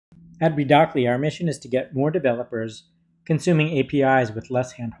At Redocly, our mission is to get more developers consuming APIs with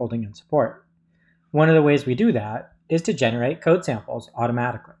less handholding and support. One of the ways we do that is to generate code samples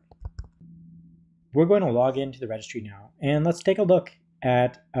automatically. We're going to log into the registry now, and let's take a look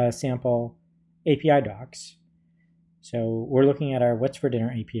at a sample API docs. So we're looking at our What's for Dinner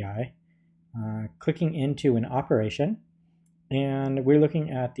API, clicking into an operation, and we're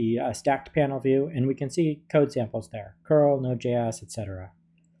looking at the stacked panel view, and we can see code samples there, curl, Node.js, etc.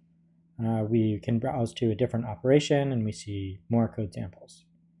 We can browse to a different operation, and we see more code samples.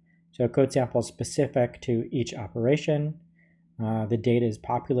 So code samples specific to each operation. The data is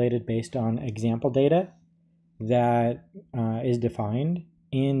populated based on example data that is defined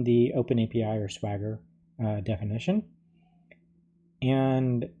in the OpenAPI or Swagger definition.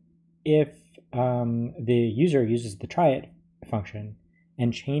 And if the user uses the tryIt function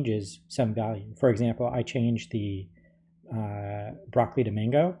and changes some value, for example, I change the broccoli to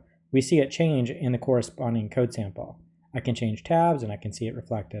mango, we see it change in the corresponding code sample. I can change tabs and I can see it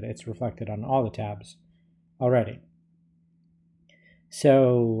reflected. It's reflected on all the tabs already.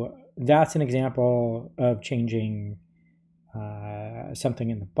 So that's an example of changing something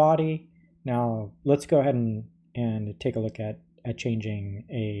in the body. Now let's go ahead and take a look at changing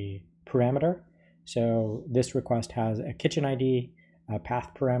a parameter. So this request has a kitchen ID, a path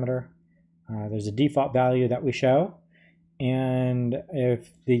parameter. There's a default value that we show. And if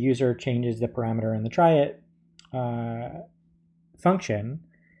the user changes the parameter in the tryIt function,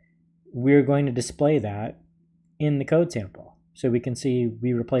 we're going to display that in the code sample. So we can see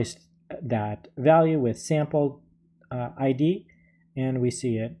we replaced that value with sample ID, and we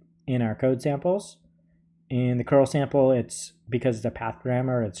see it in our code samples. In the curl sample, it's because it's a path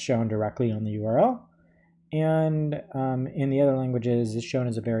parameter, it's shown directly on the URL. And in the other languages, it's shown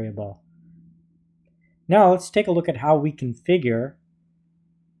as a variable. Now let's take a look at how we configure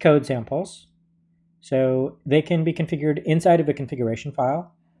code samples. So they can be configured inside of a configuration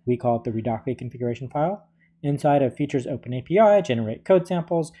file. We call it the Redocly configuration file. Inside of Features OpenAPI, generate code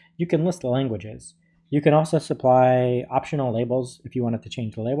samples. You can list the languages. You can also supply optional labels if you wanted to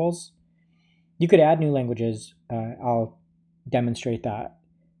change the labels. You could add new languages. I'll demonstrate that.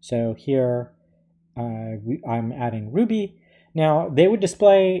 So here I'm adding Ruby. Now they would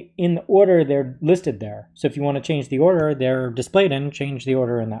display in the order they're listed there. So if you want to change the order they're displayed in, change the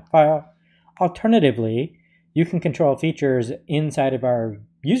order in that file. Alternatively, you can control features inside of our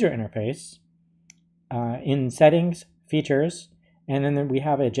user interface in settings, features, and then we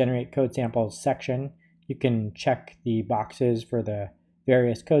have a generate code samples section. You can check the boxes for the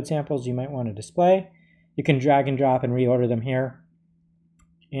various code samples you might want to display. You can drag and drop and reorder them here,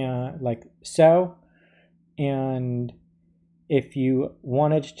 like so. And if you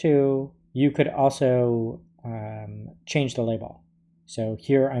wanted to, you could also change the label. So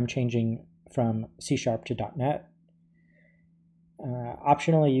here I'm changing from C# to .NET.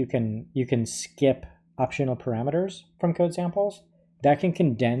 Optionally, you can skip optional parameters from code samples. That can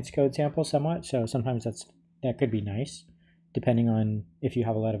condense code samples somewhat, so sometimes that could be nice, depending on if you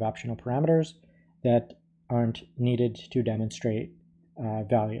have a lot of optional parameters that aren't needed to demonstrate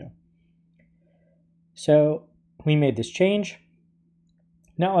value. So we made this change.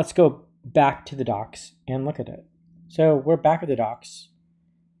 Now let's go back to the docs and look at it. So we're back at the docs,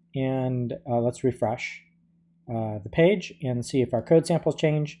 and let's refresh the page and see if our code samples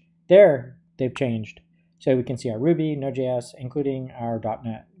change. There, they've changed. So we can see our Ruby, Node.js, including our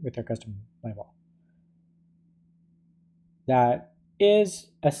 .NET with our custom label. That is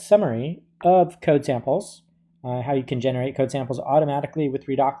a summary of code samples, how you can generate code samples automatically with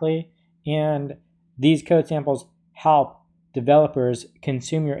Redocly, and these code samples help developers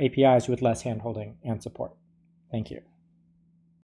consume your APIs with less handholding and support. Thank you.